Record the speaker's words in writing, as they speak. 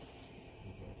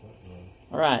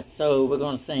All right, so we're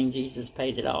going to sing Jesus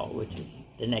Paid It All, which is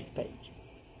the next page.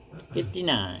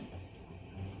 59.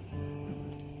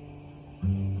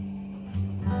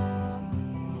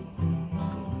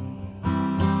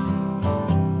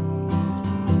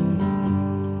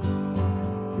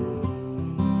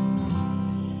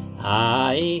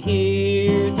 I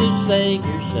hear the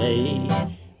Savior say,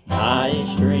 thy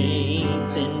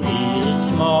strength indeed is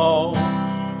small.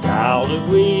 Child of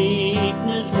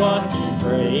weakness, watch and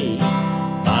pray.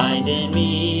 Find in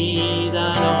me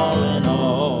thine all in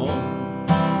all.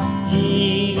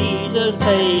 Jesus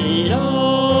paid it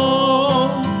all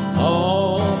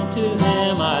to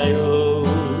him I owe.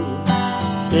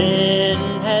 Sin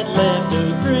had left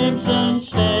a crimson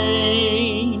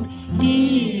stain.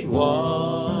 He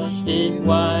washed it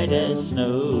white as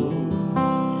snow.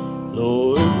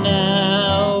 Lord,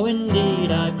 now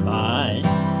indeed I find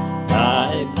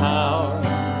thy power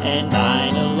and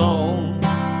thine alone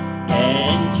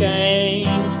can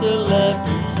change the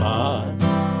leper's spot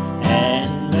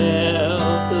and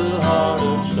melt the heart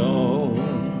of stone.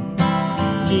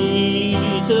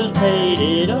 Jesus paid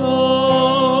it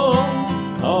all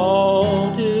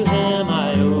to him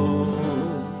I owe.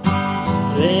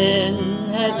 Sin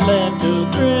had left a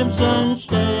crimson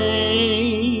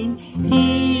stain.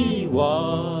 He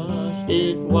washed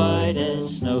it white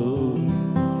as snow.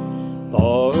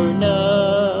 For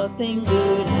nothing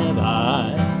good have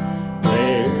I,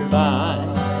 whereby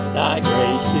thy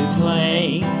grace to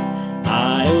claim.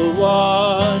 I'll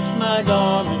wash my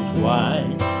garments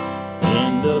white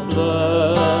in the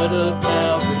blood of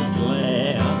Calvary's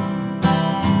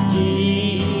Lamb.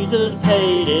 Jesus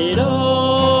paid it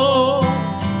all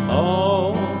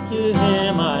to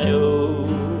him I owe.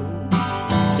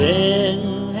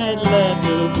 Sin had left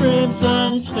a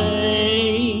crimson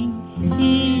stain.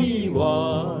 He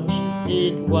washed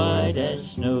it white as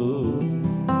snow.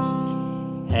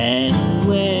 And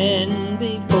when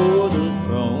before the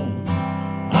throne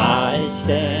I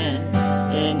stand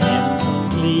in him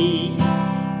complete,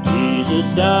 Jesus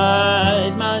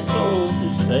died my soul to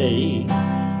save.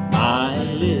 My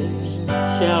lips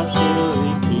shall still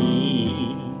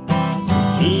repeat,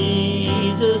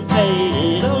 Jesus paid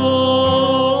it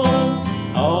all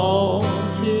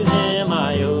to him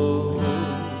I owe.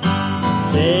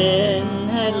 Sin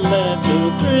had left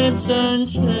a crimson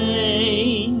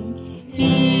stain.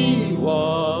 He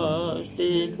washed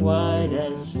it white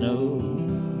as snow.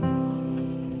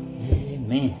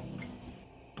 Amen.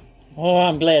 Oh,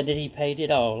 I'm glad that he paid it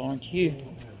all, aren't you?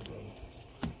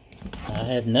 I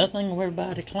have nothing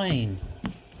whereby to claim.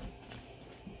 It's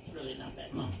really not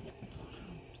that long.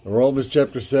 Romans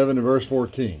chapter 7 and verse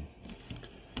 14.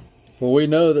 For we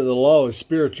know that the law is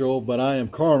spiritual, but I am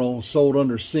carnal, sold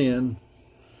under sin.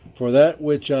 For that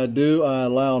which I do I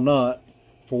allow not.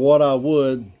 For what I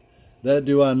would, that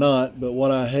do I not, but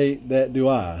what I hate, that do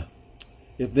I.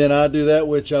 If then I do that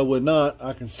which I would not,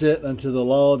 I consent unto the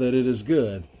law that it is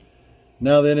good.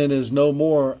 Now then it is no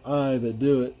more I that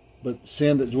do it, but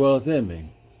sin that dwelleth in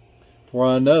me. For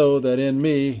I know that in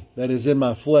me, that is in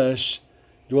my flesh,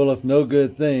 dwelleth no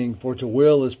good thing, for to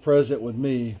will is present with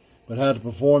me, but how to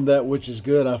perform that which is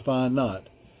good I find not.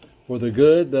 For the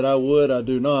good that I would I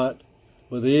do not,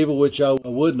 but the evil which I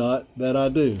would not, that I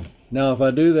do. Now if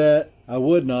I do that I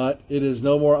would not, it is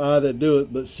no more I that do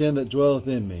it, but sin that dwelleth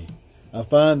in me. I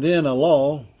find then a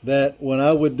law, that when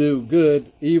I would do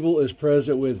good, evil is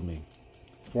present with me.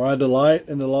 For I delight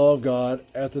in the law of God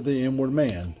after the inward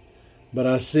man. But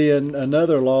I see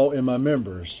another law in my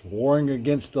members, warring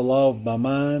against the law of my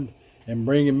mind, and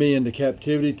bringing me into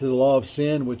captivity to the law of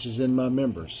sin which is in my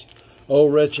members. O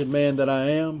wretched man that I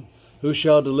am, who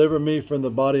shall deliver me from the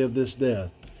body of this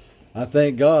death? I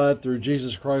thank God through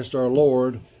Jesus Christ our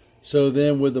Lord. So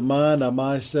then with the mind I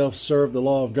myself serve the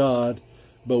law of God,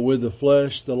 but with the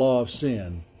flesh the law of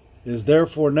sin. It is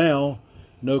therefore now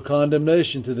no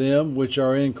condemnation to them which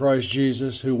are in Christ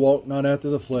Jesus, who walk not after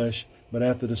the flesh, but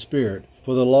after the Spirit.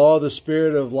 For the law of the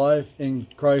Spirit of life in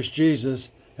Christ Jesus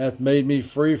hath made me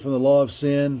free from the law of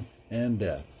sin and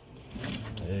death.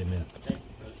 Amen.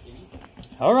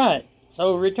 All right,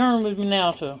 so return with me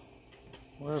now to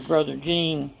where Brother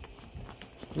Gene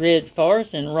read for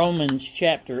us in Romans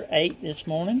chapter 8 this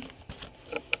morning.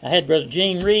 I had Brother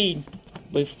Gene read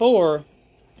before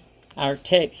our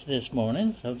text this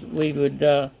morning, so that we would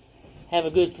have a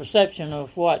good perception of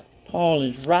what Paul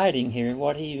is writing here,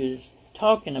 what he was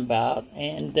talking about,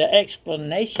 and the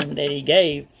explanation that he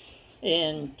gave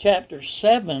in chapter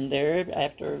 7 there,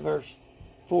 after verse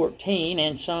 14,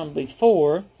 and some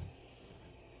before,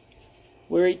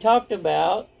 where he talked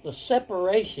about the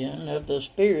separation of the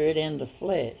spirit and the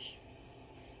flesh.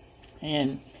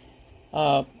 And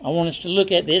I want us to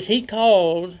look at this. He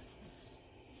called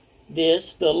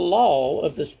this the law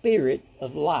of the Spirit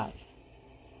of life.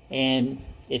 And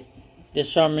if this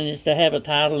sermon is to have a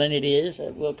title, and it is,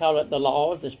 we'll call it the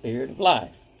law of the Spirit of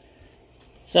life.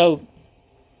 So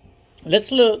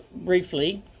let's look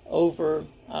briefly over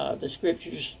the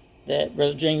scriptures that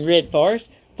Brother Gene read for us.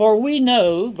 For we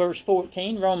know, verse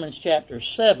 14, Romans chapter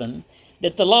 7,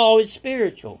 that the law is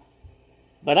spiritual,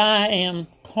 but I am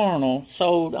carnal,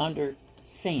 sold under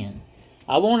sin.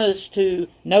 I want us to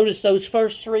notice those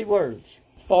first three words.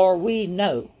 For we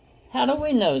know. How do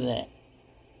we know that?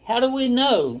 How do we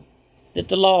know that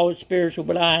the law is spiritual,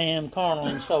 but I am carnal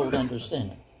and sold under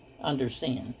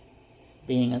sin,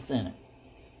 being a sinner?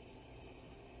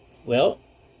 Well,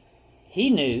 he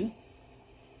knew,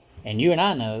 and you and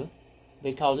I know,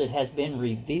 because it has been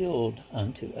revealed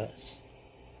unto us.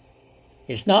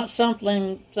 It's not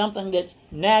something that's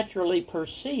naturally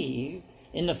perceived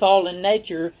in the fallen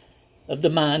nature of the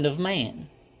mind of man.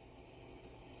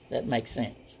 That makes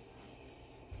sense.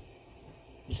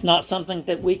 It's not something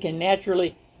that we can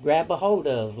naturally grab a hold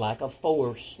of like a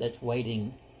force that's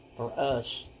waiting for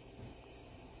us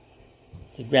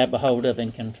to grab a hold of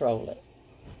and control it.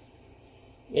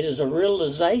 It is a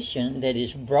realization that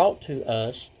is brought to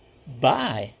us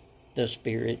by the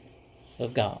Spirit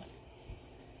of God.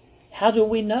 How do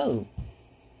we know?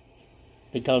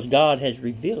 Because God has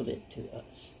revealed it to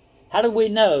us. How do we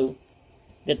know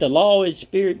that the law is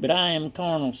spirit, but I am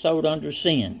carnal, sold under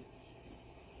sin?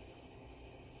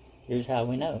 Here's how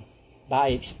we know. By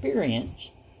experience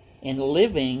in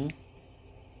living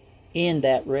in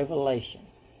that revelation.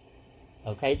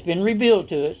 Okay, it's been revealed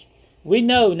to us. We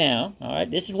know now, all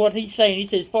right, this is what he's saying. He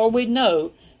says, for we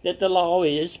know that the law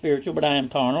is spiritual, but I am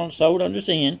carnal, sold under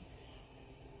sin.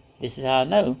 This is how I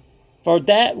know. For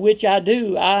that which I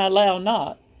do, I allow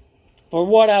not. For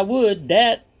what I would,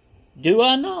 that do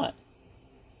I not.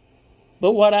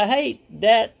 But what I hate,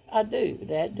 that I do.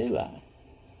 That do I.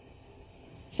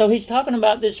 So he's talking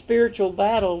about this spiritual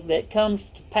battle that comes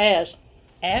to pass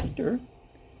after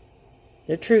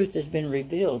the truth has been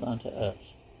revealed unto us.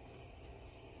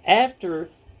 After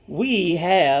we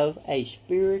have a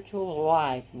spiritual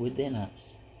life within us.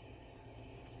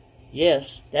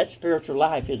 Yes, that spiritual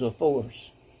life is a force.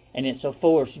 And it's a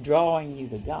force drawing you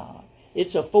to God.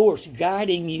 It's a force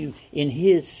guiding you in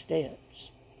His steps.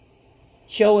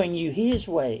 Showing you His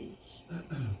ways.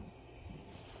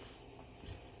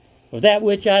 For that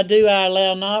which I do, I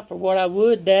allow not. For what I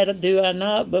would, that do I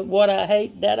not. But what I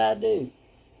hate, that I do.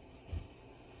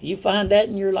 Do you find that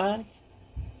in your life?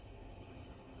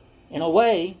 In a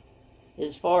way,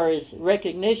 as far as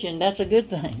recognition, that's a good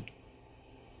thing.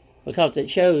 Because it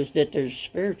shows that there's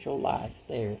spiritual life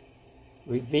there,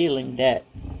 revealing that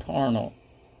carnal,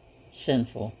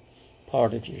 sinful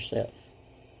part of yourself.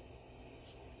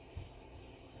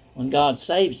 When God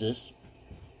saves us,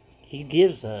 He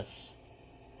gives us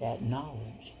that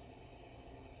knowledge.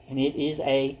 And it is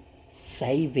a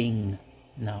saving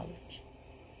knowledge.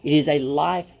 It is a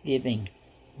life-giving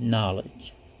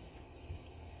knowledge.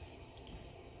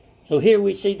 So here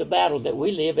we see the battle that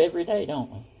we live every day,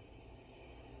 don't we?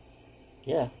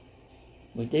 Yeah,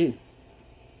 we do.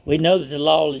 We know that the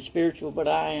law is spiritual, but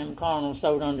I am carnal,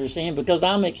 sold under sin, because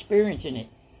I'm experiencing it.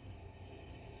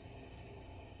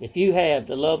 If you have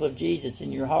the love of Jesus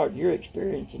in your heart, you're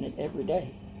experiencing it every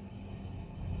day.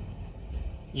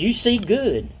 You see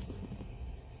good,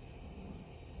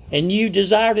 and you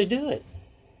desire to do it,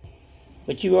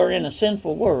 but you are in a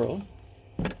sinful world.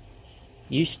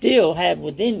 You still have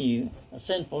within you a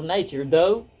sinful nature,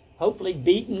 though hopefully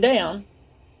beaten down,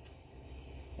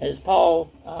 as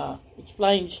Paul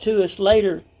explains to us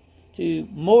later, to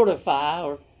mortify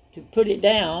or to put it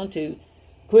down, to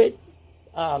quit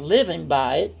living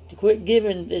by it, to quit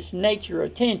giving this nature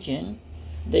attention,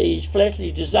 these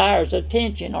fleshly desires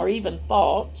attention, or even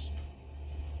thoughts,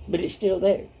 but it's still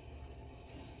there.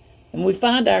 And we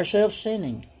find ourselves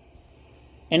sinning.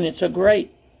 And it's a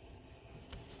great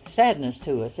sadness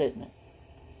to us, isn't it,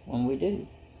 when we do?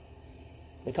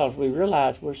 Because we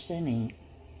realize we're sinning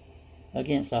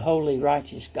against a holy,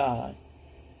 righteous God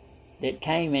that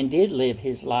came and did live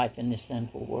His life in this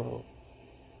sinful world,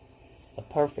 a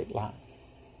perfect life,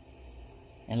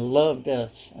 and loved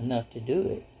us enough to do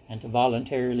it and to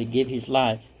voluntarily give His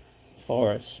life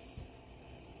for us.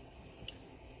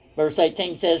 Verse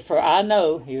 18 says, for I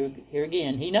know, here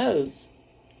again, He knows,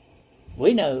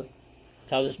 we know,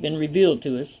 because it's been revealed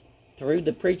to us through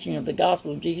the preaching of the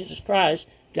gospel of Jesus Christ,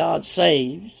 God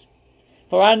saves.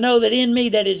 For I know that in me,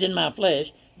 that is in my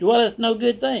flesh, dwelleth no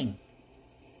good thing.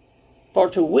 For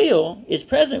to will is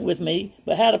present with me,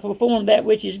 but how to perform that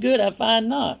which is good I find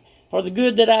not. For the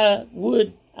good that I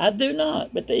would, I do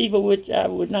not, but the evil which I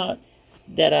would not,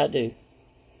 that I do.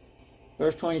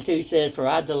 Verse 22 says, for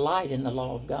I delight in the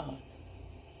law of God,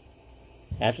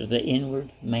 after the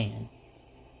inward man.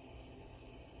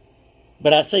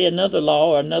 But I see another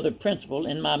law, or another principle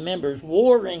in my members,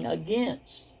 warring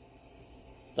against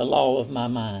the law of my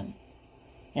mind,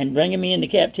 and bringing me into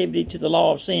captivity to the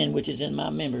law of sin which is in my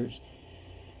members.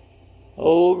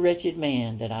 O wretched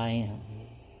man that I am.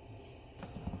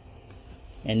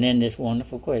 And then this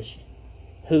wonderful question.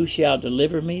 Who shall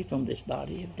deliver me from this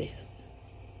body of death?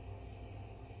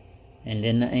 And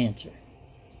then the answer.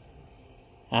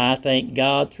 I thank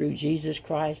God through Jesus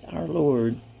Christ our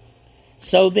Lord.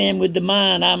 So then with the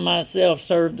mind I myself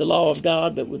serve the law of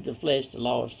God, but with the flesh the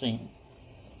law of sin.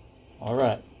 All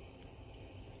right.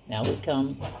 Now we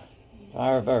come to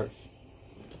our verse.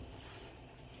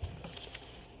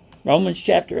 Romans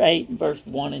chapter 8, verse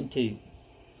 1 and 2.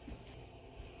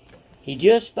 He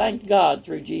just thanked God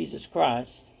through Jesus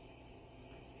Christ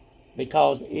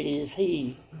because it is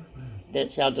He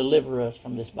that shall deliver us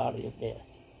from this body of death.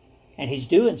 And He's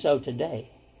doing so today.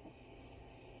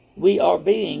 We are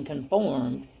being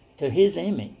conformed to His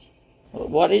image.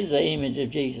 What is the image of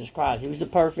Jesus Christ? He was a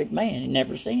perfect man. He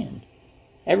never sinned.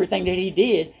 Everything that He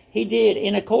did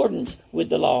in accordance with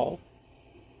the law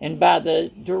and by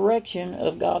the direction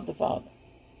of God the Father.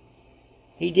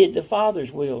 He did the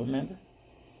Father's will, remember?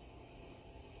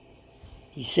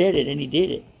 He said it and He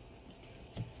did it.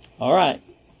 All right.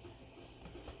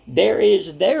 There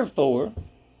is therefore,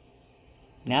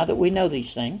 now that we know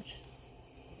these things,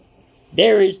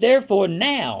 there is therefore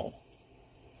now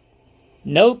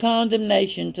no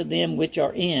condemnation to them which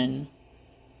are in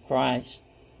Christ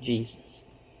Jesus.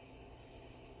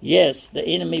 Yes, the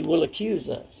enemy will accuse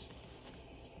us.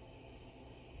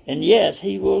 And yes,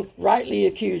 he will rightly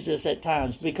accuse us at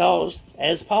times because,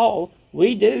 as Paul,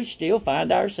 we do still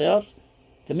find ourselves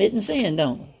committing sin,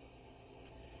 don't we?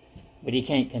 But he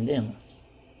can't condemn us.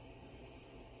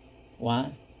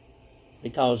 Why?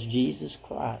 Because Jesus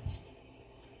Christ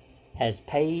has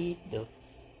paid the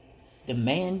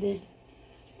demanded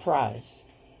price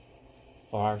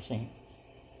for our sins.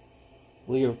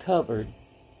 We are covered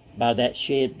by that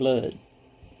shed blood.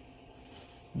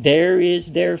 There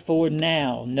is therefore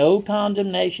now no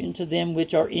condemnation to them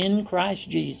which are in Christ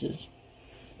Jesus,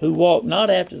 who walk not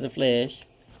after the flesh,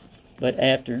 but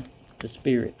after the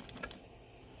Spirit.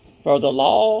 For the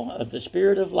law of the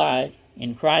Spirit of life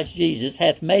in Christ Jesus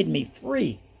hath made me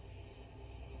free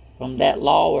from that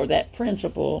law or that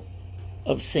principle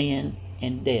of sin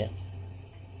and death.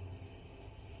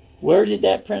 Where did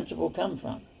that principle come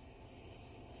from?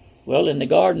 Well, in the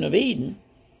Garden of Eden,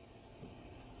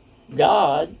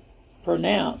 God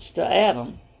pronounced to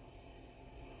Adam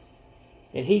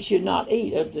that he should not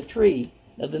eat of the tree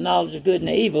of the knowledge of good and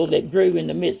evil that grew in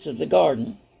the midst of the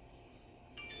garden.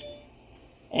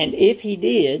 And if he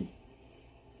did,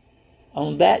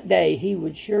 on that day he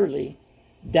would surely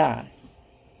die.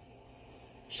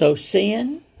 So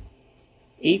sin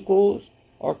equals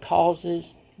or causes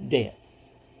death.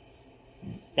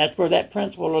 That's where that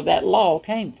principle or that law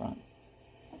came from.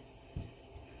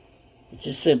 It's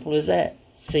as simple as that.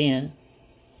 Sin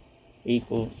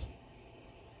equals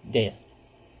death.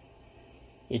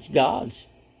 It's God's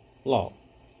law.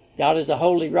 God is a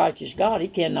holy, righteous God. He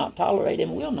cannot tolerate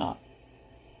and will not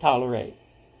tolerate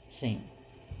sin.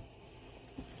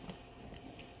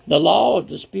 The law of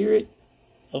the Spirit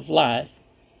of life.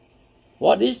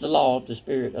 What is the law of the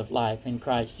Spirit of life in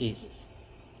Christ Jesus?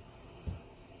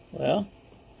 Well,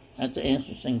 that's an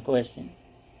interesting question.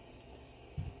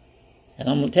 And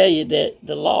I'm going to tell you that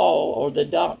the law or the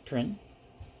doctrine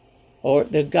or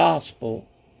the gospel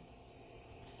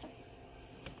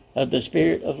of the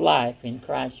Spirit of life in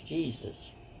Christ Jesus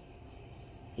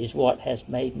is what has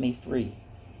made me free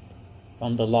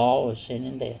from the law of sin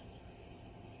and death.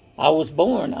 I was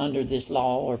born under this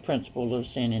law or principle of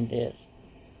sin and death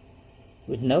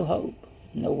with no hope,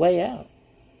 no way out.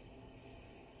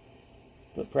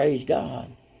 But praise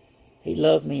God, He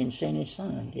loved me and sent His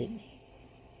Son, didn't He?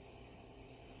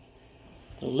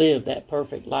 To live that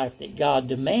perfect life that God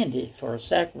demanded for a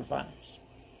sacrifice.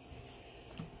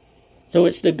 So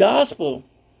it's the gospel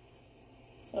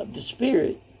of the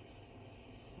Spirit.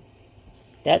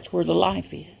 That's where the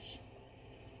life is.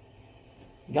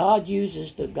 God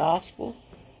uses the gospel,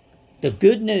 the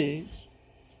good news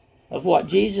of what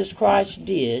Jesus Christ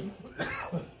did,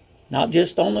 not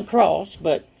just on the cross,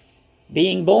 but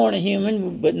being born a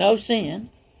human but no sin.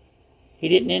 He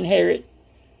didn't inherit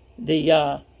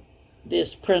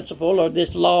this principle or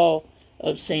this law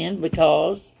of sin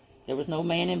because there was no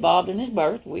man involved in his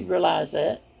birth. We realize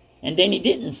that. And then he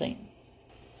didn't sin.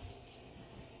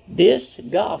 This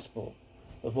gospel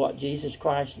of what Jesus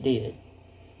Christ did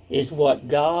is what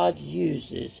God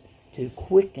uses to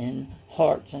quicken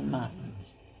hearts and minds.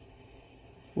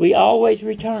 We always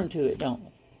return to it, don't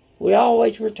we? We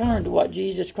always return to what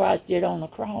Jesus Christ did on the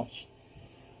cross,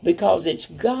 because it's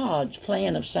God's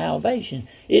plan of salvation.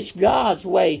 It's God's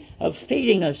way of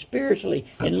feeding us spiritually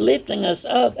and lifting us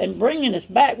up and bringing us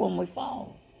back when we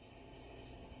fall.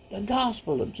 The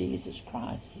gospel of Jesus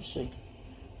Christ, you see.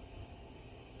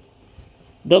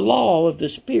 The law of the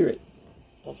Spirit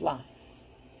of life.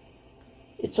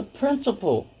 It's a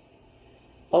principle,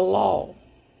 a law.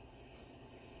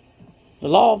 The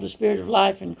law of the Spirit of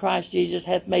life in Christ Jesus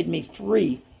hath made me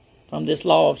free from this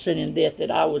law of sin and death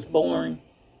that I was born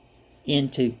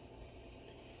into.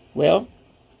 Well,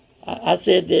 I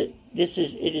said that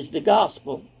it is the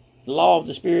gospel. The law of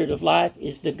the Spirit of life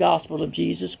is the gospel of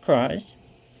Jesus Christ.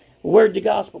 Where did the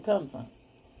gospel come from?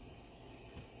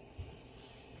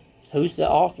 Who's the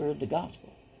author of the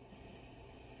gospel?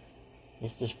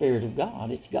 It's the Spirit of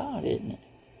God. It's God, isn't it?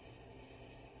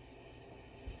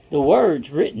 The words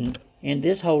written in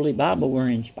this Holy Bible were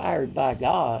inspired by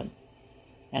God,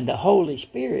 and the Holy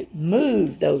Spirit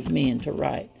moved those men to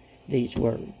write these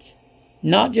words.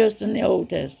 Not just in the Old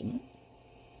Testament.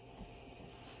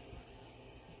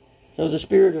 So the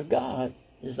Spirit of God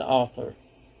is the author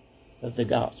of the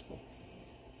gospel.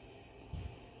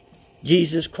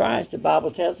 Jesus Christ, the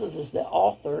Bible tells us, is the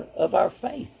author of our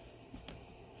faith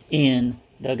in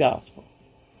the gospel.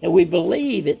 That we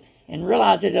believe it and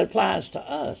realize that it applies to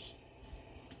us.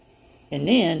 And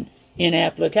then, in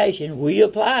application, we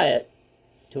apply it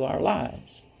to our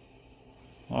lives.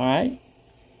 All right?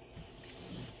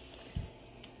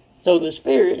 So the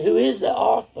Spirit, who is the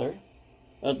author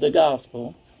of the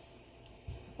gospel,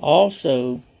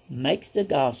 also makes the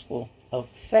gospel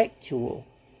effectual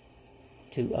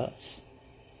to us.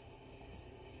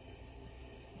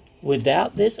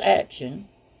 Without this action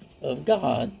of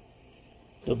God,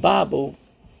 the Bible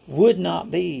would not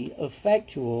be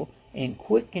effectual in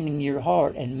quickening your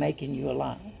heart and making you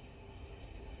alive.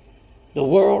 The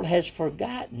world has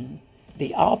forgotten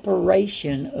the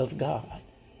operation of God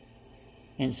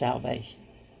in salvation.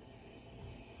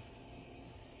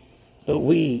 But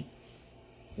we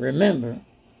remember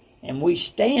and we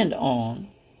stand on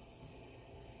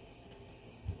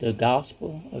the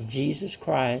gospel of Jesus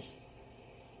Christ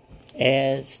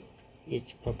as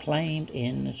it's proclaimed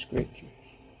in the Scriptures.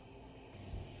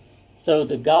 So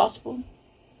the gospel,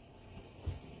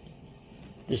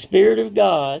 the Spirit of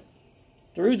God,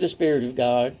 through the Spirit of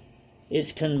God,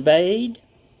 is conveyed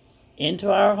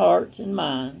into our hearts and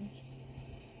minds,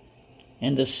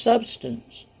 and the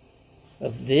substance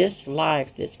of this life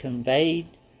that's conveyed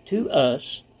to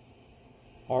us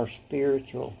are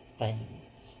spiritual things.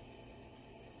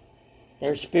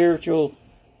 They're spiritual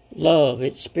love,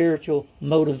 it's spiritual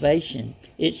motivation,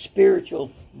 it's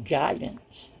spiritual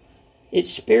guidance,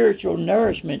 it's spiritual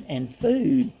nourishment and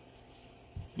food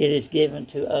that is given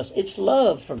to us. It's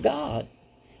love for God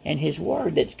and His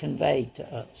Word that's conveyed to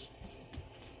us.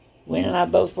 Wynn and I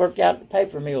both worked out at the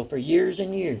paper mill for years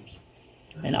and years.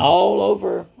 And all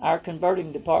over our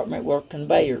converting department were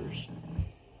conveyors.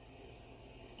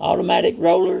 Automatic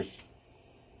rollers.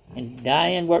 And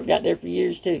Diane worked out there for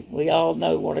years too. We all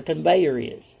know what a conveyor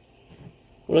is.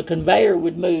 Well, a conveyor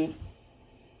would move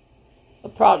a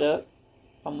product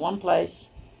from one place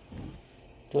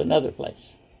to another place.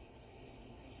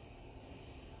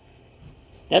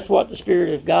 That's what the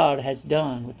Spirit of God has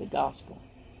done with the gospel.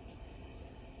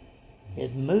 He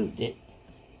has moved it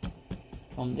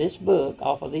from this book,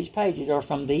 off of these pages, or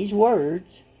from these words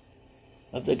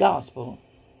of the gospel,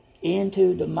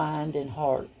 into the mind and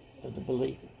heart of the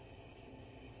believer.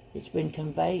 It's been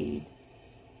conveyed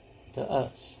to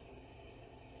us.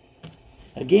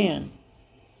 Again,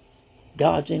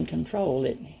 God's in control,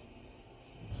 isn't He?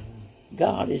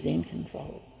 God is in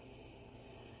control.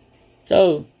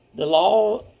 So, the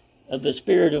law of the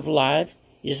Spirit of life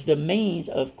is the means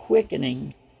of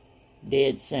quickening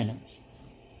dead sinners.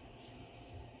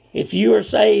 If you are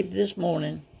saved this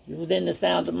morning, you're within the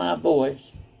sound of my voice,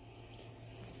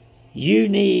 you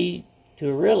need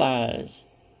to realize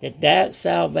that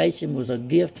salvation was a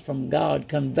gift from God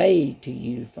conveyed to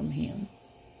you from Him.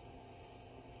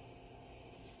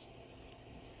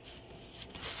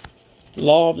 The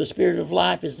law of the Spirit of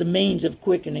life is the means of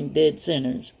quickening dead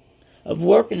sinners, of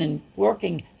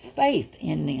working faith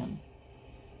in them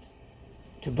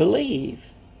to believe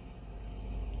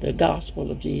the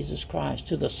gospel of Jesus Christ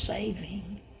to the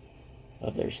saving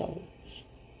of their souls.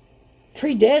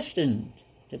 Predestined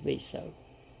to be so.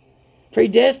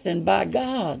 Predestined by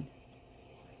God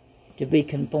to be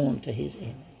conformed to His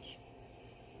image.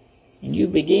 And you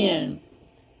begin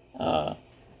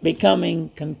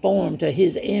becoming conformed to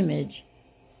His image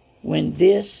when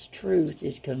this truth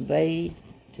is conveyed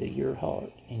to your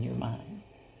heart and your mind.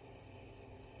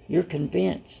 You're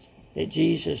convinced that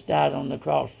Jesus died on the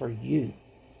cross for you,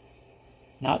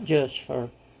 not just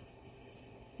for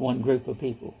one group of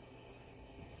people,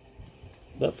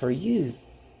 but for you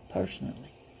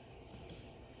personally.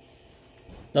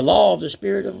 The law of the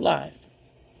Spirit of life.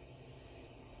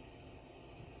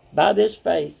 By this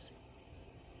faith,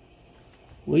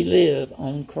 we live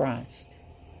on Christ.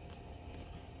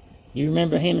 You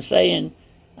remember Him saying,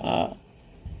 the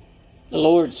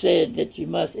Lord said that you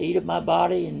must eat of my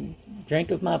body and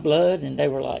drink of my blood, and they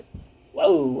were like,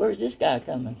 whoa, where's this guy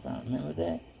coming from? Remember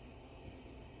that?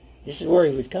 This is where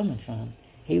He was coming from.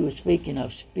 He was speaking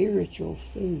of spiritual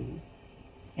food,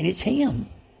 and it's Him.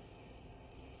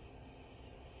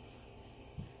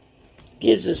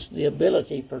 Gives us the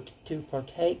ability to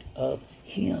partake of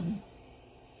Him.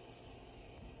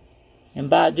 And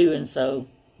by doing so,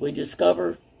 we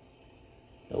discover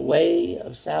the way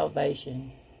of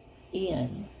salvation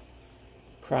in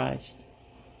Christ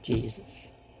Jesus.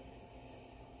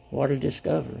 What a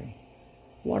discovery.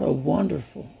 What a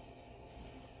wonderful,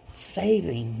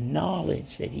 saving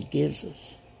knowledge that He gives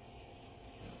us.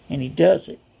 And He does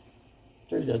it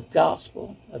through the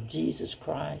gospel of Jesus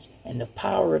Christ and the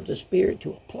power of the Spirit to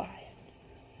apply it.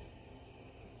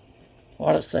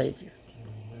 What a Savior.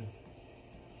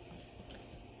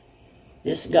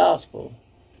 This gospel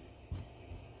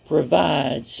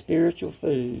provides spiritual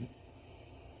food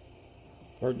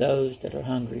for those that are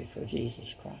hungry for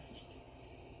Jesus Christ.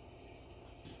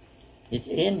 It's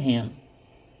in Him.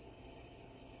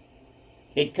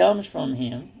 It comes from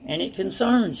Him, and it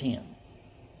concerns Him.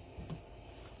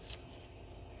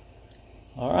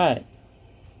 All right.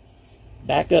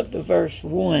 Back up to verse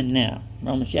 1 now.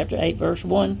 Romans chapter 8, verse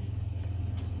 1.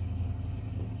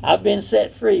 I've been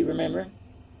set free, remember,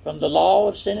 from the law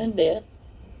of sin and death.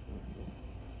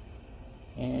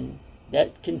 And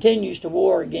that continues to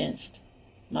war against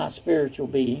my spiritual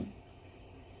being.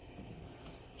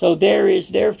 So there is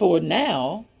therefore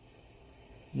now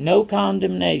no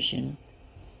condemnation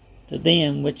to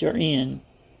them which are in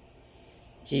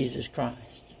Jesus Christ.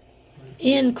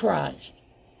 In Christ.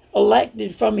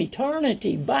 Elected from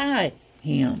eternity by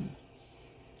Him.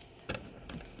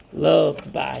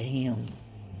 Loved by Him.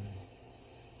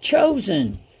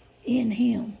 Chosen in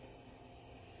Him.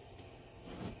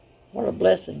 What a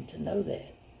blessing to know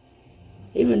that.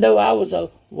 Even though I was a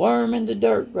worm in the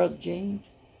dirt, Brother James,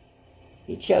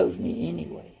 He chose me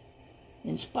anyway,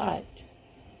 in spite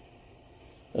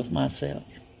of myself.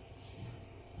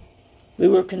 We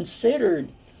were considered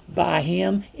by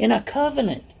Him in a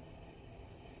covenant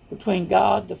between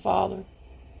God the Father,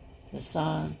 the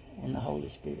Son, and the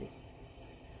Holy Spirit.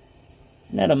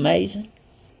 Isn't that amazing?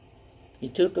 He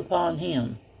took upon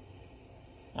Him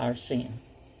our sin.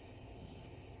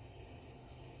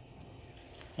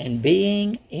 And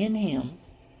being in Him,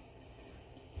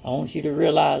 I want you to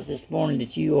realize this morning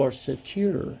that you are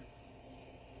secure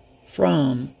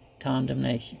from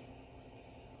condemnation.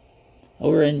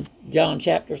 Over in John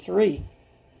chapter 3,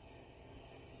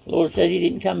 the Lord said He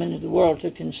didn't come into the world to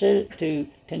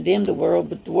condemn the world,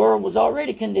 but the world was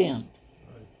already condemned.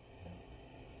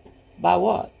 By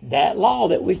what? That law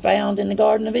that we found in the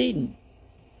Garden of Eden.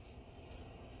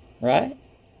 Right?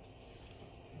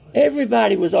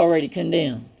 Everybody was already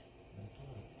condemned.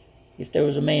 If there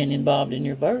was a man involved in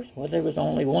your birth, well, there was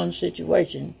only one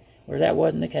situation where that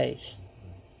wasn't the case.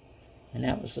 And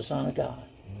that was the Son of God.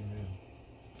 Amen.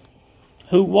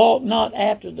 Who walked not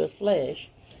after the flesh,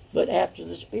 but after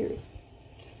the Spirit.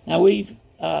 Now, we've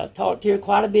talked here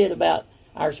quite a bit about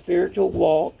our spiritual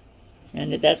walk,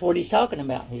 and that's what he's talking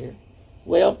about here.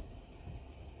 Well,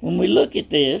 when we look at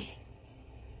this,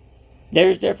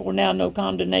 there is therefore now no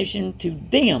condemnation to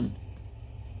them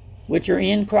which are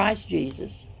in Christ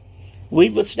Jesus.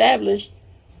 We've established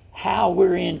how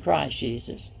we're in Christ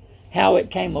Jesus, how it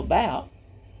came about,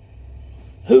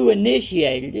 who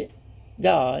initiated it,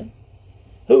 God,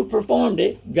 who performed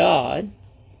it, God,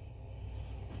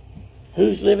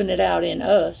 who's living it out in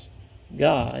us,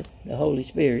 God, the Holy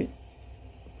Spirit.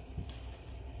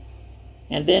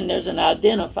 And then there's an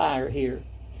identifier here,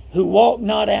 who walk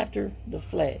not after the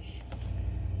flesh.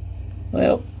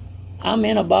 Well, I'm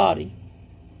in a body.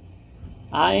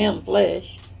 I am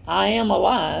flesh. I am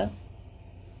alive.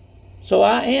 So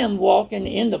I am walking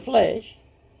in the flesh,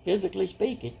 physically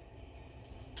speaking.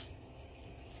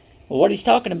 Well, what he's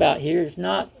talking about here is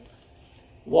not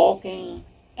walking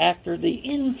after the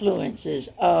influences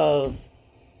of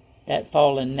that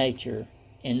fallen nature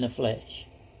in the flesh.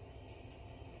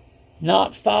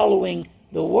 not following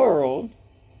the world,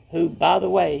 who, by the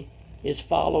way, is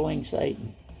following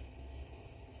Satan.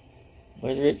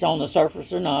 Whether it's on the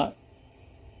surface or not,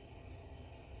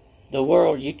 the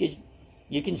world, you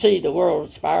can see the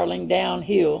world spiraling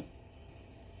downhill,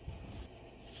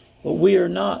 but we are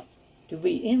not to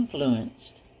be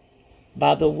influenced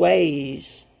by the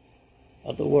ways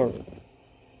of the world.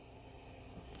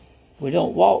 We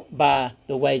don't walk by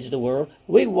the ways of the world.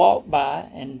 We walk by,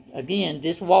 and again,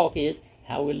 this walk is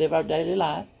how we live our daily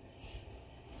life,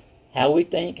 how we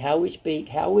think, how we speak,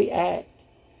 how we act,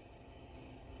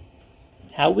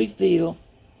 how we feel.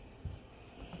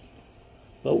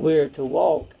 But we're to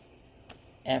walk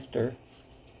after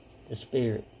the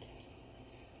Spirit.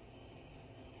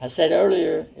 I said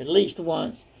earlier, at least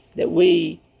once, that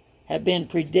we have been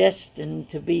predestined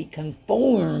to be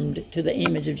conformed to the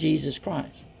image of Jesus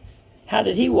Christ. How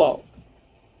did he walk?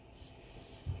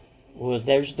 Well,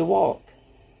 there's the walk.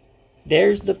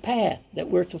 There's the path that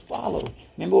we're to follow.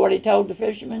 Remember what he told the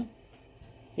fishermen?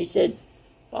 He said,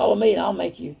 follow me and I'll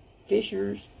make you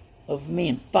fishers of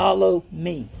men. Follow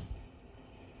me.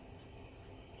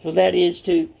 So that is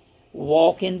to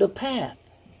walk in the path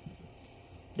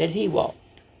that he walked.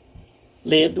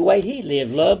 Live the way he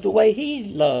lived. Love the way he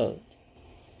loved.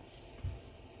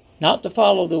 Not to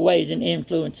follow the ways and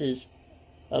influences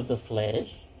of the flesh.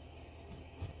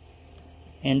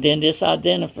 And then this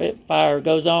identifier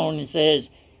goes on and says,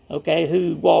 okay,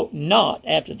 who walk not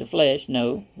after the flesh.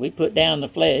 No, we put down the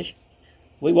flesh.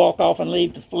 We walk off and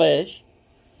leave the flesh.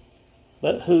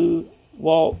 But who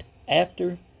walk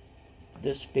after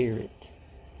the Spirit.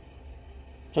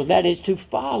 So that is to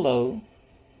follow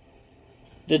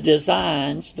the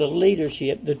designs, the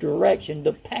leadership, the direction,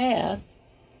 the path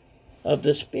of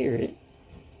the Spirit.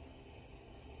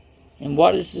 And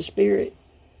what is the Spirit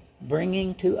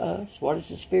bringing to us? What is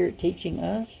the Spirit teaching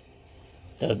us?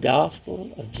 The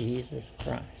gospel of Jesus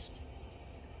Christ.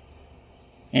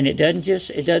 And it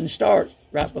doesn't start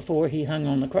right before he hung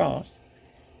on the cross.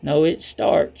 No, it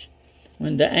starts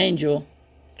when the angel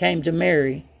came to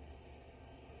Mary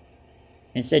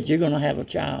and said, you're going to have a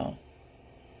child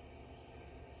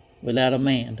without a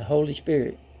man, the Holy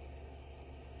Spirit.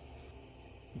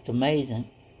 It's amazing.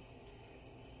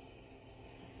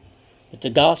 But the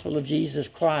gospel of Jesus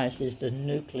Christ is the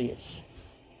nucleus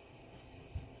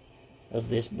of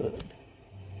this book.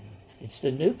 It's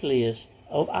the nucleus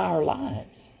of our lives.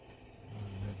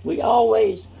 We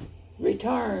always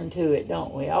return to it,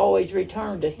 don't we? Always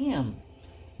return to him.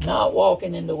 Not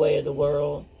walking in the way of the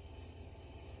world,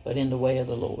 but in the way of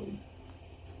the Lord.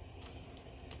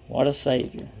 What a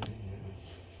Savior.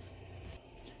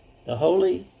 The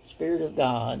Holy Spirit of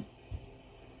God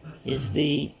is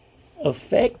the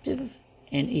effective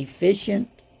and efficient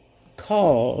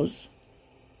cause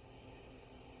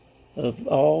of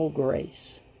all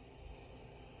grace.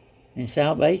 And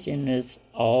salvation is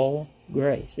all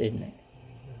grace, isn't it?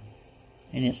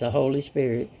 And it's the Holy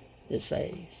Spirit that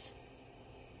saves.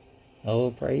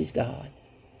 Oh, praise God,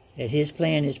 that his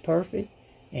plan is perfect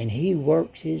and he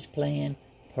works his plan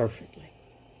perfectly.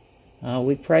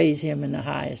 We praise him in the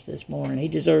highest this morning. He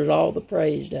deserves all the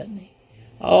praise, doesn't he?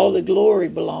 All the glory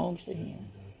belongs to him.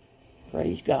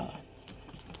 Praise God.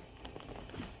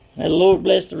 May the Lord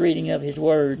bless the reading of his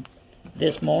word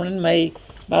this morning. May,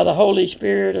 by the Holy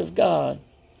Spirit of God,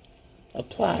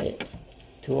 apply it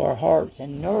to our hearts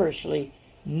and nourish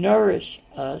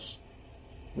us,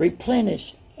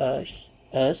 replenish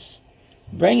us,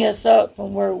 bring us up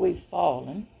from where we've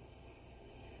fallen,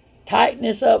 tighten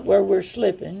us up where we're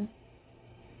slipping.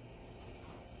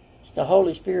 It's the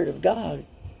Holy Spirit of God.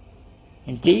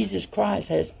 And Jesus Christ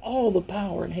has all the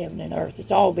power in heaven and earth.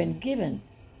 It's all been given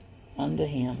unto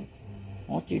him.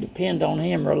 I want you to depend on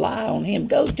him, rely on him,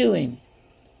 go to him.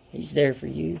 He's there for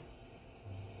you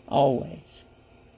always.